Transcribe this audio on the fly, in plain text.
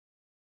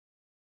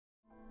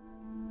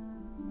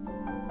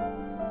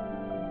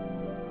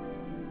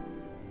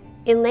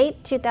In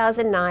late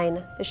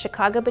 2009, the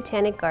Chicago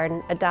Botanic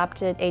Garden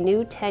adopted a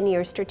new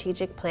 10-year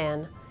strategic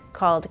plan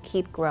called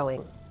Keep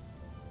Growing.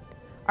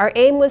 Our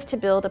aim was to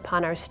build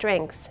upon our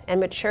strengths and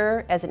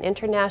mature as an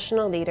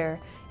international leader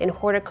in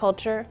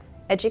horticulture,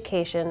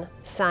 education,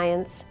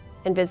 science,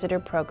 and visitor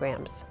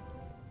programs.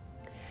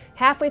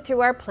 Halfway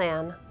through our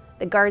plan,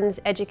 the garden's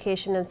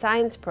education and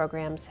science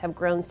programs have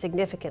grown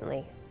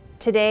significantly.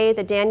 Today,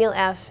 the Daniel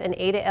F. and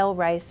Ada L.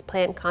 Rice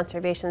Plant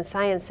Conservation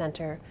Science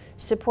Center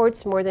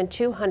supports more than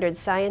 200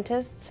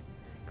 scientists,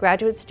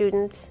 graduate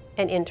students,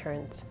 and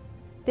interns.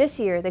 This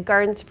year, the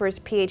garden's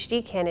first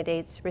PhD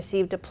candidates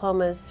received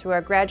diplomas through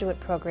our graduate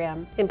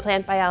program in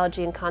plant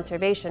biology and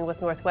conservation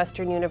with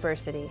Northwestern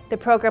University. The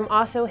program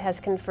also has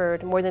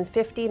conferred more than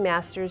 50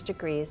 master's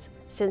degrees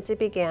since it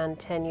began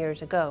 10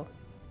 years ago.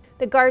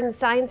 The garden's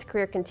science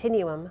career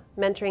continuum,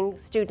 mentoring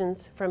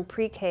students from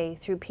pre-K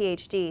through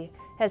PhD,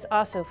 has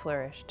also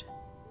flourished.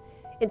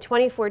 In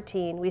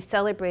 2014, we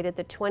celebrated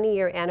the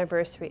 20-year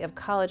anniversary of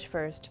College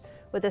First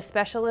with a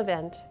special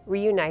event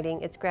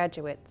reuniting its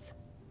graduates.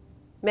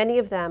 Many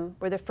of them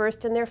were the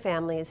first in their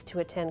families to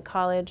attend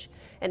college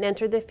and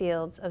enter the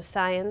fields of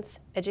science,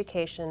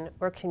 education,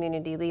 or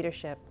community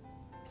leadership.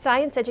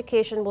 Science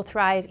education will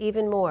thrive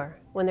even more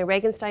when the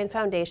Regenstein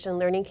Foundation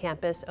Learning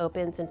Campus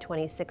opens in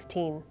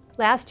 2016.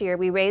 Last year,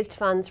 we raised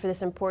funds for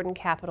this important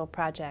capital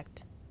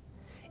project.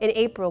 In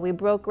April, we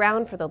broke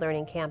ground for the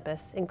Learning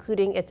Campus,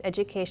 including its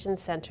education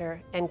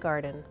center and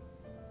garden.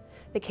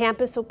 The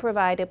campus will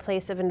provide a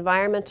place of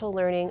environmental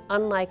learning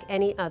unlike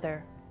any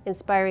other,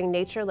 inspiring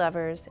nature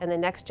lovers and the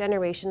next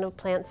generation of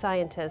plant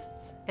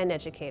scientists and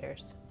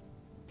educators.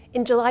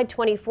 In July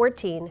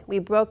 2014, we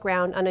broke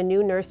ground on a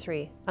new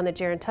nursery on the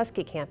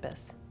Gerontusky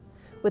campus.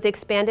 With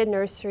expanded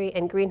nursery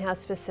and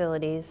greenhouse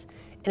facilities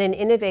and an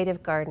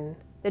innovative garden,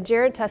 the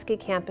Gerontusky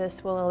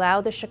campus will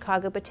allow the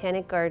Chicago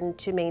Botanic Garden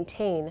to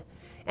maintain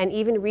and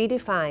even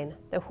redefine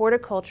the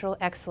horticultural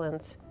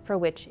excellence for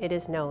which it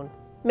is known.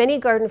 Many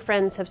garden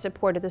friends have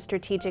supported the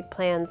strategic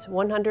plan's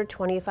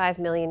 $125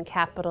 million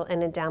capital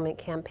and endowment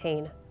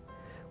campaign.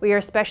 We are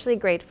especially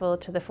grateful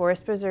to the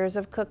Forest Preserves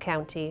of Cook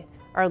County,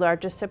 our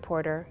largest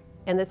supporter,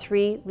 and the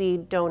 3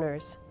 lead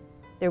donors,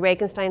 the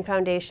Regenstein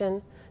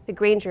Foundation, the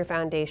Granger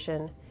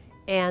Foundation,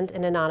 and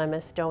an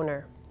anonymous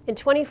donor. In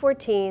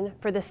 2014,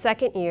 for the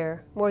second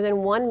year, more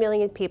than 1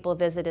 million people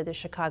visited the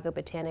Chicago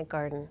Botanic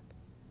Garden.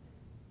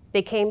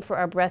 They came for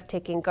our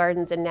breathtaking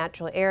gardens and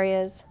natural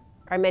areas,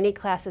 our many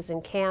classes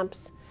and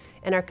camps,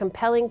 and our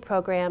compelling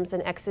programs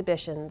and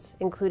exhibitions,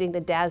 including the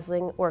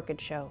dazzling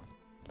Orchid Show.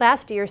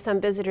 Last year, some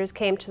visitors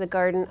came to the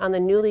garden on the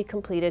newly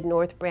completed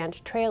North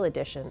Branch Trail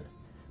Edition.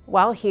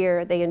 While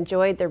here, they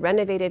enjoyed the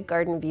renovated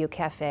Garden View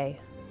Cafe.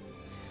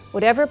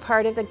 Whatever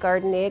part of the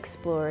garden they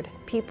explored,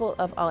 people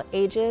of all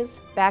ages,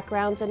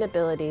 backgrounds, and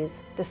abilities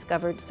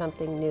discovered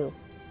something new.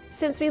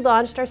 Since we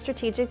launched our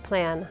strategic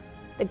plan,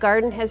 the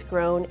garden has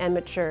grown and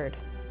matured,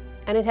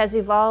 and it has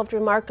evolved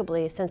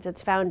remarkably since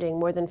its founding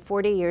more than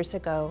 40 years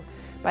ago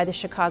by the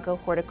Chicago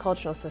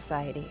Horticultural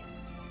Society.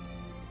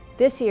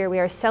 This year, we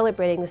are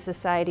celebrating the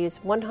Society's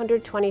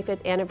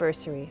 125th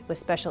anniversary with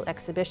special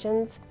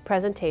exhibitions,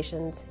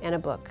 presentations, and a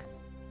book.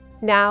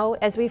 Now,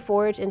 as we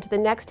forge into the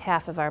next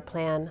half of our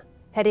plan,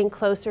 heading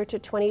closer to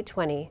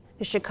 2020,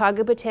 the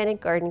Chicago Botanic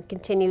Garden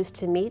continues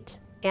to meet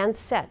and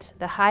set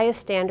the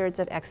highest standards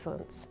of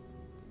excellence.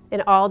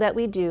 In all that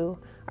we do,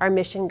 our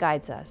mission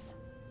guides us.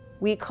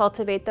 We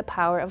cultivate the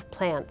power of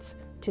plants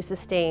to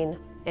sustain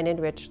and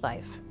enrich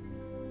life.